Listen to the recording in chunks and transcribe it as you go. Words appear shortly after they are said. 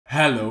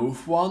Hello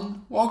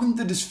everyone, welcome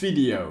to this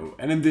video,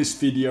 and in this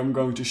video I'm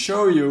going to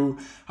show you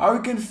how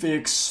you can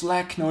fix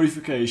Slack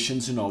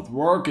notifications not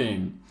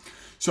working.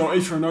 So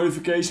if your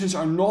notifications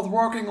are not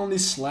working on the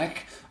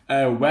Slack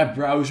web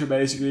browser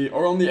basically,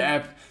 or on the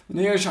app,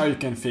 then here's how you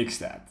can fix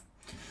that.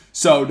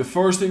 So the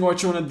first thing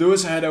what you want to do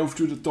is head over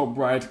to the top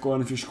right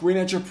corner of your screen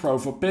at your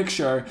profile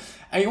picture,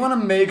 and you want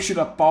to make sure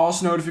that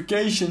past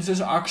notifications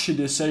is actually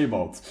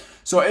disabled.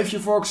 So if you,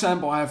 for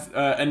example, have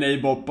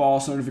enabled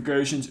past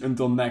notifications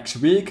until next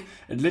week,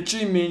 it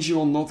literally means you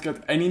will not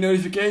get any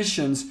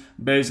notifications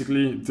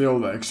basically till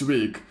next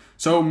week.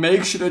 So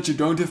make sure that you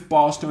don't have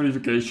past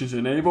notifications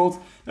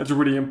enabled. That's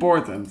really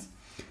important.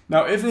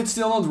 Now, if it's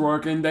still not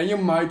working, then you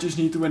might just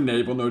need to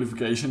enable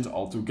notifications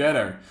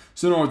altogether.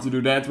 So in order to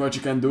do that, what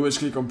you can do is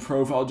click on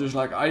profile just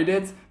like I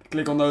did.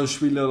 Click on those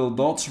three little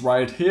dots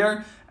right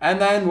here. And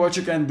then what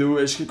you can do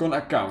is click on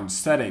account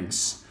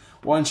settings.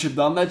 Once you've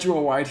done that, you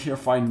will right here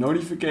find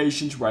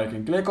notifications where you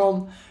can click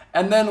on.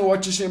 And then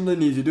what you simply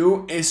need to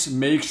do is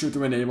make sure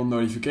to enable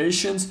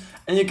notifications.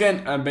 And you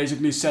can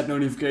basically set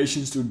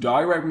notifications to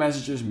direct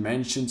messages,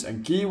 mentions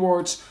and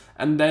keywords.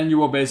 And then you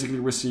will basically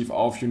receive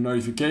all of your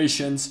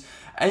notifications.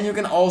 And you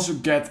can also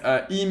get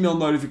email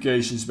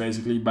notifications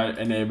basically by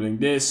enabling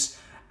this.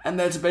 And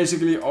that's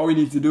basically all you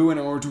need to do in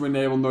order to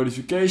enable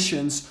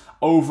notifications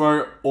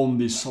over on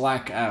the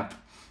Slack app.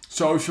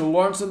 So if you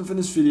learned something from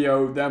this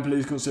video, then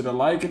please consider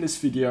liking this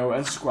video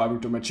and subscribing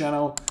to my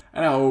channel.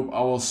 And I hope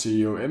I will see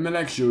you in my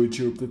next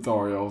YouTube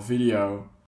tutorial video.